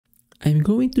I'm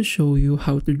going to show you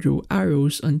how to draw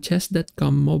arrows on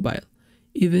chess.com mobile,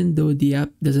 even though the app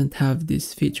doesn't have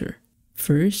this feature.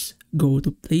 First, go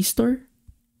to Play Store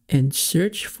and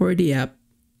search for the app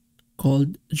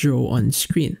called Draw on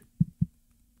Screen.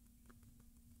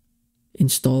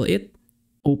 Install it,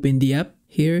 open the app.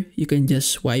 Here, you can just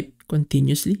swipe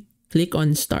continuously. Click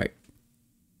on Start.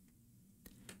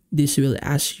 This will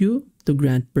ask you to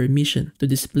grant permission to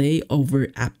display over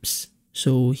apps.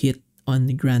 So hit on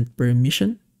Grant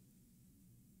Permission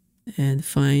and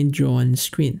find Draw on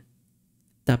Screen.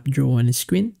 Tap Draw on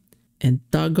Screen and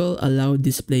toggle Allow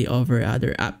Display over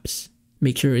other apps.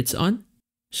 Make sure it's on.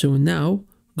 So now,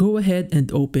 go ahead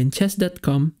and open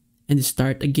chess.com and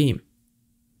start a game.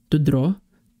 To draw,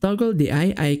 toggle the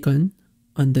eye icon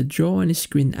on the Draw on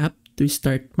Screen app to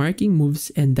start marking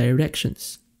moves and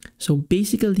directions. So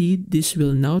basically, this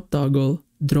will now toggle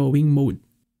drawing mode.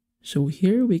 So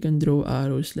here we can draw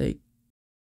arrows like.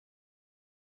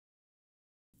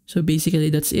 So basically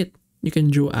that's it. You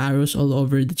can draw arrows all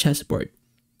over the chessboard.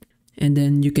 And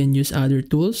then you can use other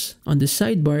tools on the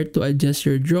sidebar to adjust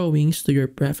your drawings to your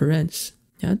preference.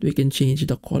 Yeah, we can change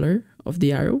the color of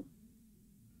the arrow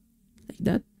like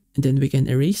that. And then we can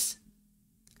erase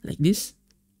like this.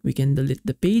 We can delete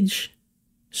the page.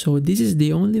 So this is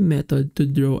the only method to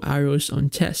draw arrows on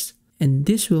chess. And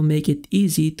this will make it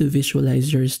easy to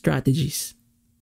visualize your strategies.